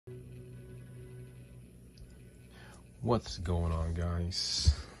What's going on,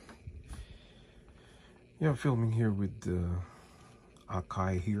 guys? Yeah, I'm filming here with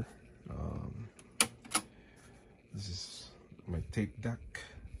Akai here. This is my tape deck,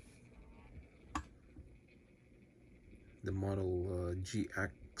 the model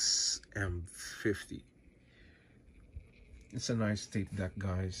GX-M50. It's a nice tape deck,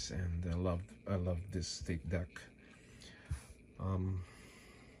 guys, and I love this tape deck.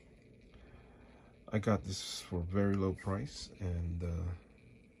 I got this for a very low price, and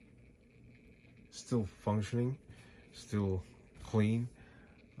still functioning, still clean.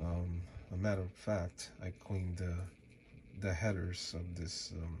 A matter of fact, I cleaned the headers of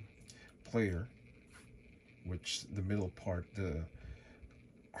this player, which the middle part, the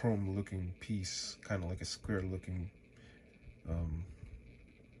chrome looking piece, kind of like a square looking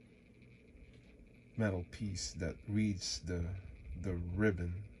metal piece that reads the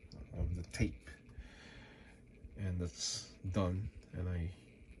ribbon of the tape, and that's done, and I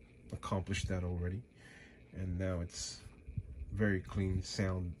accomplished that already, and now it's very clean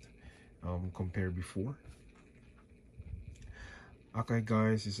sound compared before. Akai,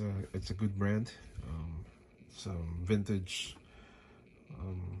 guys, it's a good brand. It's a vintage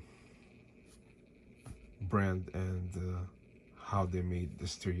brand, and how they made the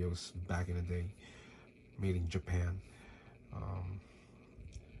stereos back in the day, made in Japan.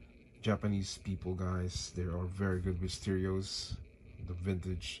 Japanese people, guys, they are very good with stereos, the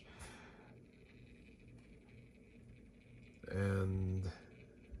vintage, and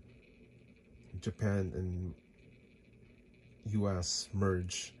Japan and US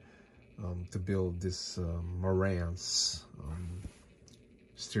merge to build this Marantz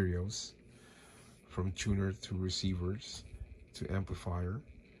stereos, from tuner to receivers to amplifier.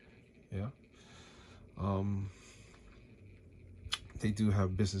 Yeah, they do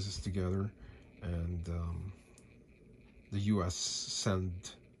have businesses together, and the US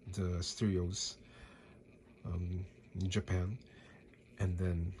send the stereos in Japan, and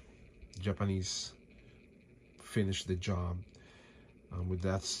then Japanese finish the job with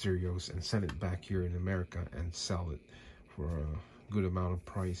that stereos and send it back here in America and sell it for a good amount of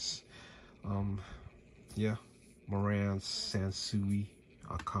price. Yeah, Marantz, Sansui,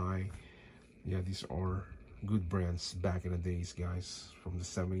 Akai, yeah, these are good brands back in the days, guys, from the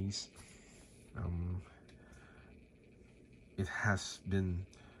 70s. It has been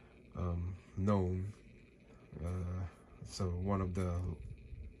known, so one of the,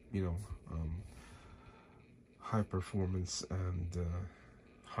 high performance and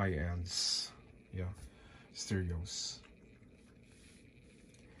high ends, yeah, stereos.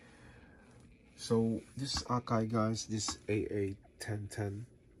 So this Akai, guys, this AA1010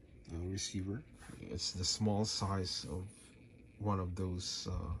 receiver, it's the small size of one of those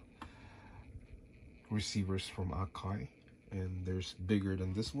receivers from Akai, and there's bigger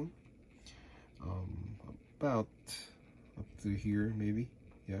than this one, about up to here maybe,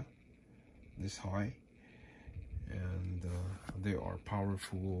 yeah, this high, and they are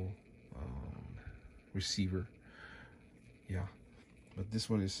powerful receiver, yeah, but this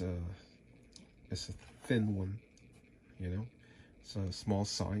one is it's a thin one, it's a small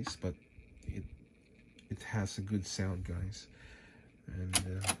size, but it has a good sound, guys. And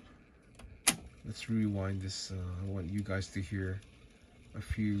let's rewind this. I want you guys to hear a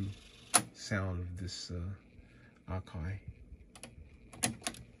few sound of this Akai.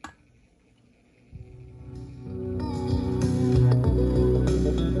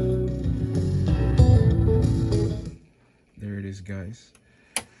 There it is, guys.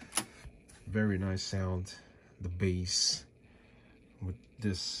 Very nice sound, the bass with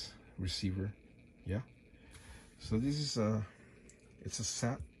this receiver, yeah. So this is it's a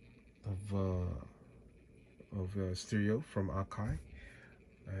set of stereo from Akai,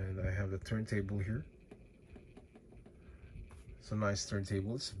 and I have the turntable here. It's a nice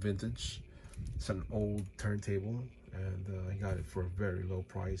turntable. It's vintage. It's an old turntable, and I got it for a very low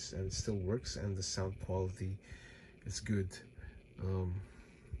price, and it still works, and the sound quality is good.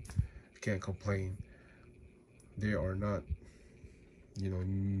 Can't complain. They are not,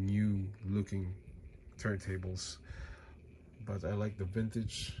 new looking turntables, but I like the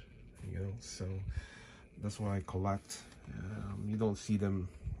vintage, so that's why I collect. You don't see them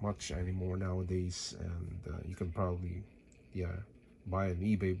much anymore nowadays, and you can probably, buy on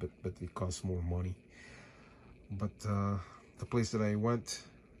eBay, but it costs more money. But the place that I went,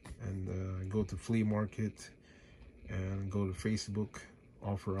 and go to flea market and go to Facebook,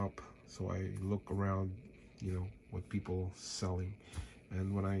 offer up. So I look around, what people selling,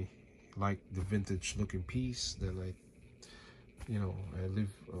 and when I like the vintage looking piece, then I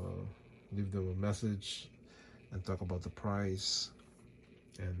leave them a message, and talk about the price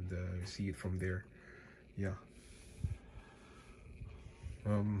and see it from there. Yeah.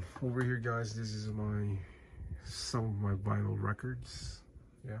 Over here, guys, this is some of my vinyl records,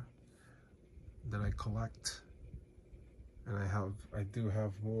 yeah, that I collect, and I do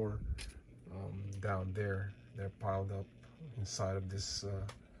have more down there. They're piled up inside of this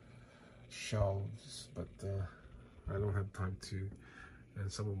shelves, but I don't have time to.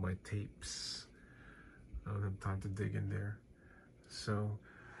 And some of my tapes, I don't have time to dig in there. So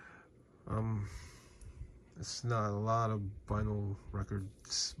it's not a lot of vinyl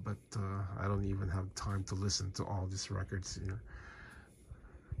records, but I don't even have time to listen to all these records here.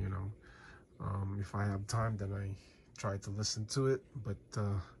 You know, if I have time, then I try to listen to it, but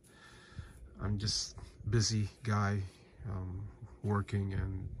I'm just busy guy, working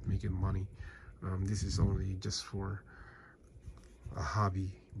and making money. This is only just for a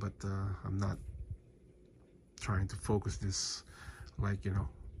hobby, but I'm not trying to focus this, like, you know.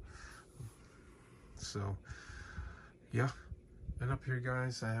 So yeah, and up here,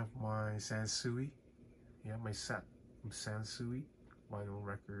 guys, I have my Sansui, yeah, my Sansui vinyl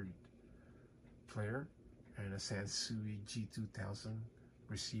record player, and a Sansui G2000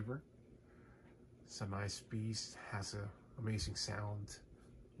 receiver. It's a nice piece, has a amazing sound,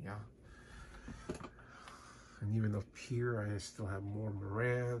 yeah. And even up here, I still have more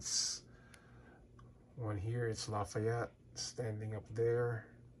Marantz. One here, it's Lafayette standing up there.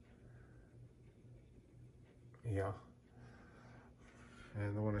 Yeah.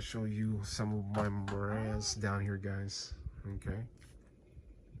 And I want to show you some of my Marantz down here, guys. Okay.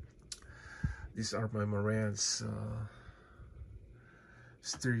 These are my Marantz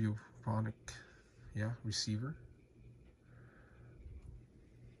stereophonic, yeah, receiver.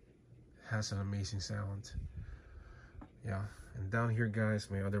 Has an amazing sound. Yeah, and down here,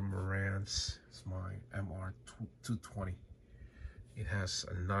 guys, my other Marantz is my MR220. It has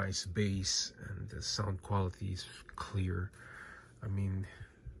a nice bass and the sound quality is clear. I mean,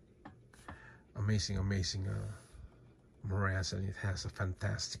 amazing Marantz, and it has a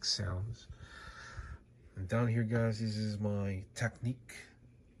fantastic sound. And down here, guys, this is my Technics.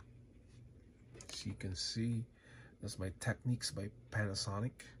 As you can see, that's my Technics by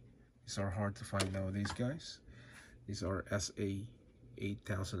Panasonic. These are hard to find nowadays, guys. These are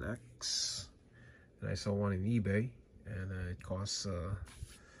SA8000X, and I saw one in eBay, and it costs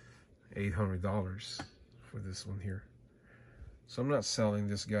 $800 for this one here. So I'm not selling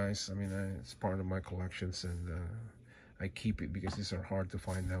this, guys. I mean, it's part of my collections, and I keep it because these are hard to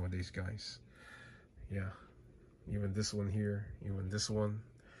find nowadays, guys. Yeah, even this one here, even this one,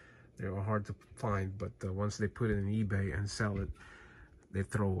 they're hard to find, but once they put it in eBay and sell it, they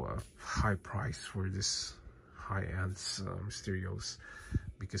throw a high price for this high-end stereos,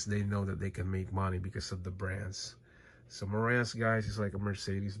 because they know that they can make money because of the brands. So Marantz, guys, is like a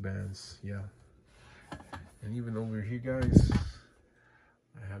Mercedes-Benz, yeah. And even over here, guys,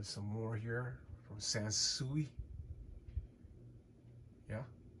 I have some more here from Sansui, yeah.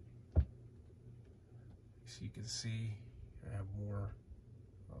 So you can see I have more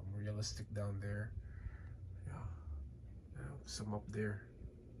realistic down there, yeah. I have some up there,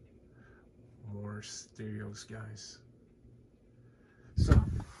 more stereos, guys. So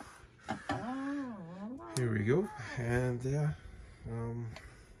here we go, and yeah,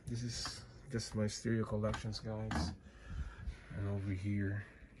 this is just my stereo collections, guys. And over here,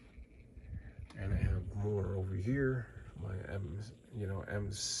 and I have more over here, my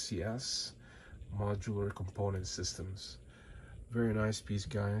MCS modular component systems. Very nice piece,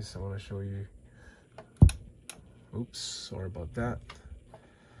 guys. I want to show you. Oops, sorry about that.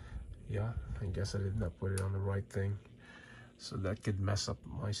 Yeah, I guess I did not put it on the right thing, so that could mess up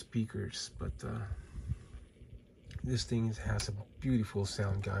my speakers, but this thing has a beautiful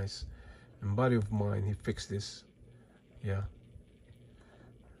sound, guys. And buddy of mine, he fixed this. Yeah,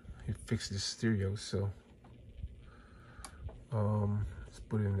 he fixed this stereo, so let's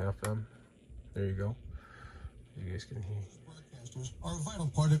put it in FM. There you go. You guys can hear. Broadcasters are a vital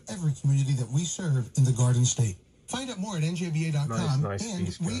part of every community that we serve in the Garden State. Find out more at njba.com nice and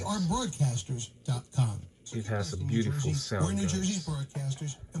piece, wearebroadcasters.com. So it has a beautiful sound. We're New Jersey's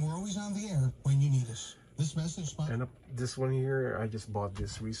broadcasters, and we're always on the air when you need us. This message. And this one here, I just bought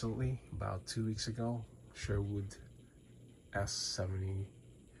this recently, about 2 weeks ago. Sherwood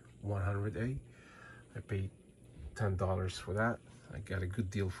S7100A. I paid $10 for that. I got a good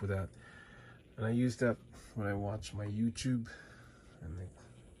deal for that, and I use that when I watch my YouTube, and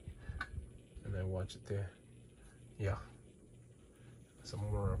I watch it there. Yeah, some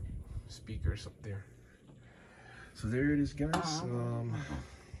more speakers up there. So there it is, guys.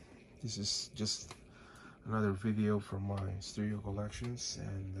 This is just another video from my stereo collections.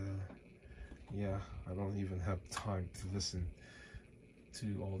 And yeah, I don't even have time to listen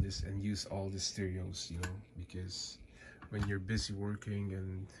to all this and use all the stereos, you know, because when you're busy working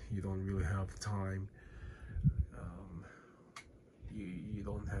and you don't really have time, you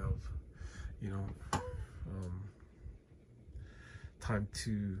don't have, you know, time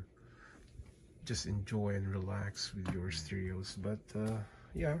to just enjoy and relax with your stereos. But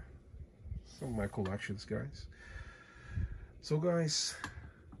yeah, some of my collections, guys. So guys,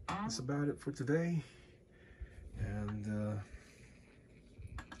 that's about it for today. And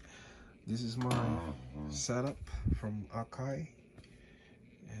this is my setup from Akai.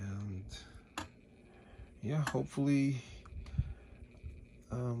 And yeah, hopefully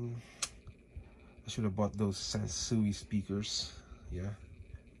I should have bought those Sansui speakers. Yeah,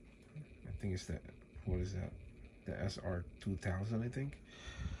 I think it's that, what is that, the SR2000, I think.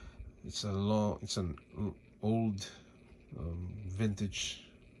 It's an old vintage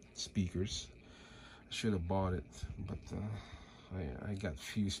speakers. I should have bought it, but I got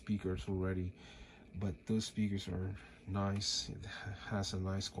few speakers already. But those speakers are nice. It has a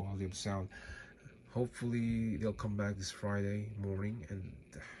nice quality of sound. Hopefully they'll come back this Friday morning, and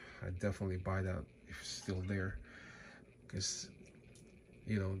I definitely buy that if it's still there, because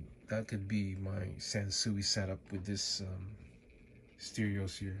you know that could be my Sansui setup with this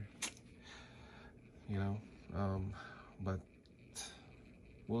stereos here, you know. But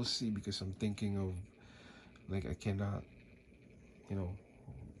we'll see, because I'm thinking of, like, I cannot, you know,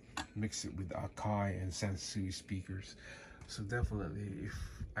 mix it with Akai and Sansui speakers. So definitely, if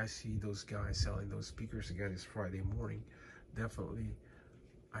I see those guys selling those speakers again this Friday morning, definitely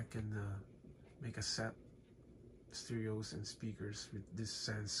I can make a set stereos and speakers with this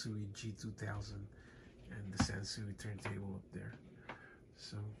Sansui G2000 and the Sansui turntable up there.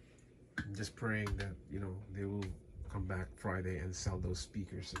 So I'm just praying that, you know, they will come back Friday and sell those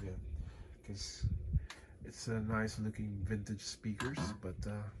speakers again, because it's a nice looking vintage speakers. But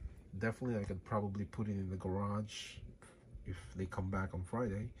definitely I could probably put it in the garage if they come back on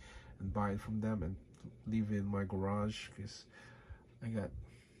Friday, and buy it from them and leave it in my garage, because I got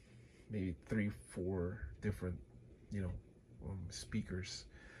maybe 3-4 different, you know, speakers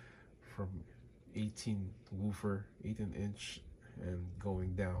from 18 inch and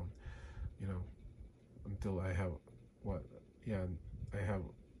going down, you know, until I have what, yeah, I have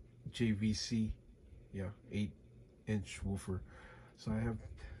JVC, yeah, 8-inch woofer. So I have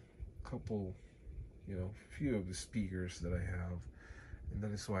a couple, you know, few of the speakers that I have, and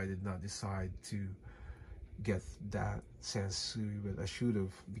that is why I did not decide to get that Sansui, but I should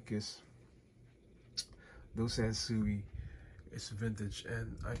have, because those Sansui is vintage,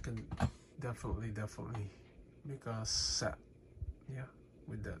 and I can definitely make a set, yeah,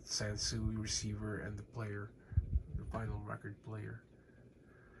 with that Sansui receiver and the player, the vinyl record player.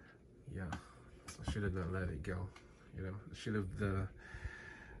 Yeah, I should have not let it go, you know. I should have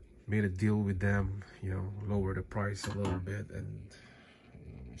made a deal with them, you know, lower the price a little bit. And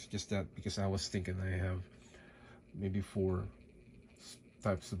it's just that, because I was thinking I have maybe 4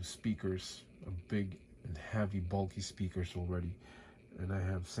 types of speakers, a big and heavy bulky speakers already, and I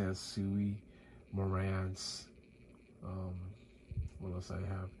have Sansui, Marantz, what else I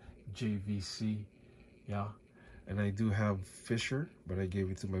have, JVC, yeah, and I do have Fisher, but I gave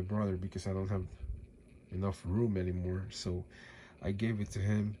it to my brother because I don't have enough room anymore. So I gave it to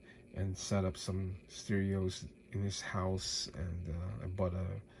him and set up some stereos in his house, and I bought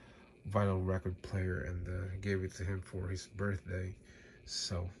a vinyl record player and gave it to him for his birthday.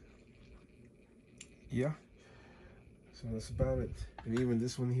 So yeah, so that's about it. And even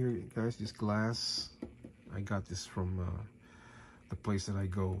this one here, guys, this glass, I got this from the place that I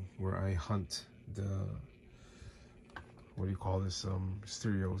go, where I hunt the, what do you call this,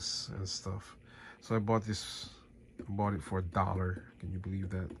 stereos and stuff. So I bought this, bought it for $1. Can you believe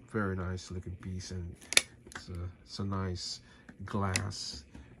that? Very nice looking piece, and it's a nice glass.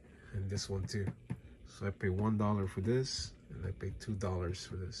 And this one too. So I pay $1 for this, and I pay $2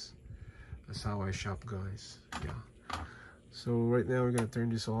 for this. That's how I shop, guys. Yeah. So right now we're gonna turn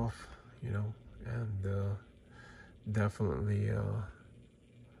this off, you know, and definitely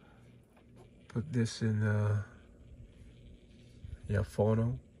put this in yeah,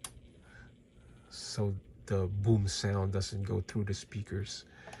 phono, so the boom sound doesn't go through the speakers.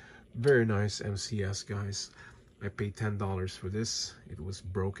 Very nice MCS, guys. I paid $10 for this. It was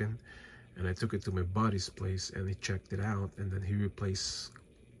broken, and I took it to my buddy's place, and he checked it out, and then he replaced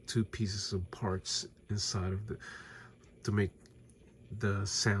 2 pieces of parts inside of the, to make the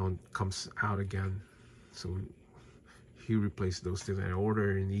sound comes out again. So he replaced those things. I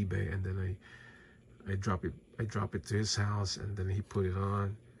ordered in eBay, and then I drop it to his house, and then he put it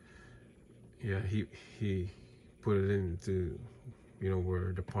on. Yeah, he put it into, you know,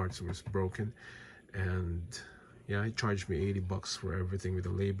 where the parts was broken. And yeah, he charged me $80 for everything with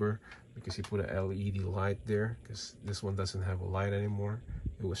the labor, because he put a LED light there, because this one doesn't have a light anymore.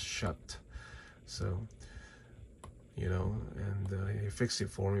 It was shut. So, you know, and he fixed it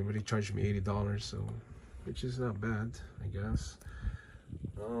for me, but he charged me $80, so, which is not bad, I guess.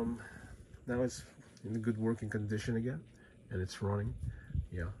 Now it's in a good working condition again, and it's running.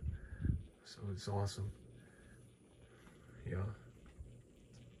 Yeah, so it's awesome. Yeah.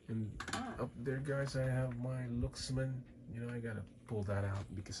 And up there, guys, I have my Luxman. You know, I gotta pull that out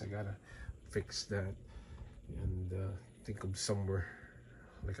because I gotta fix that, and think of somewhere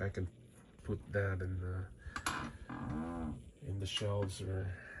like I can put that in the shelves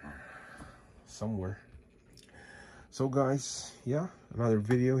or somewhere. So guys, yeah, another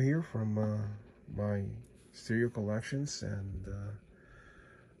video here from my stereo collections, and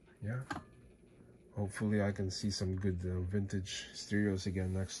yeah, hopefully I can see some good vintage stereos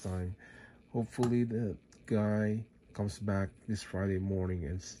again next time. Hopefully the guy comes back this Friday morning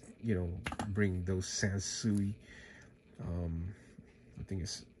and, you know, bring those Sansui, I think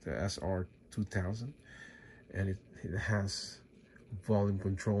it's the SR2000, and it has volume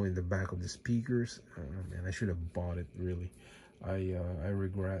control in the back of the speakers. Man, I should have bought it, really. I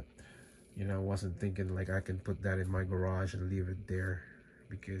regret, you know, I wasn't thinking like I can put that in my garage and leave it there,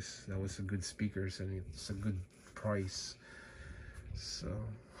 because that was a good speakers and it's a good price. So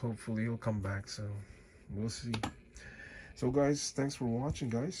hopefully he'll come back, so we'll see. So guys, thanks for watching,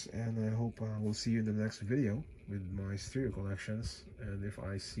 guys, and I hope we'll see you in the next video with my stereo collections. And if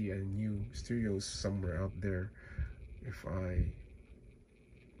I see a new stereos somewhere out there, if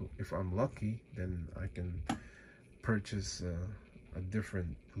I'm lucky, then I can purchase a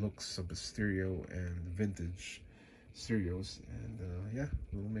different looks of a stereo and vintage stereos, and yeah,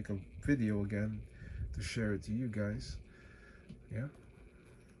 we'll make a video again to share it to you guys. Yeah,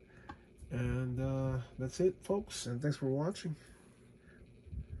 and that's it, folks, and thanks for watching.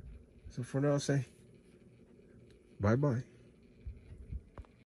 So for now, say bye bye.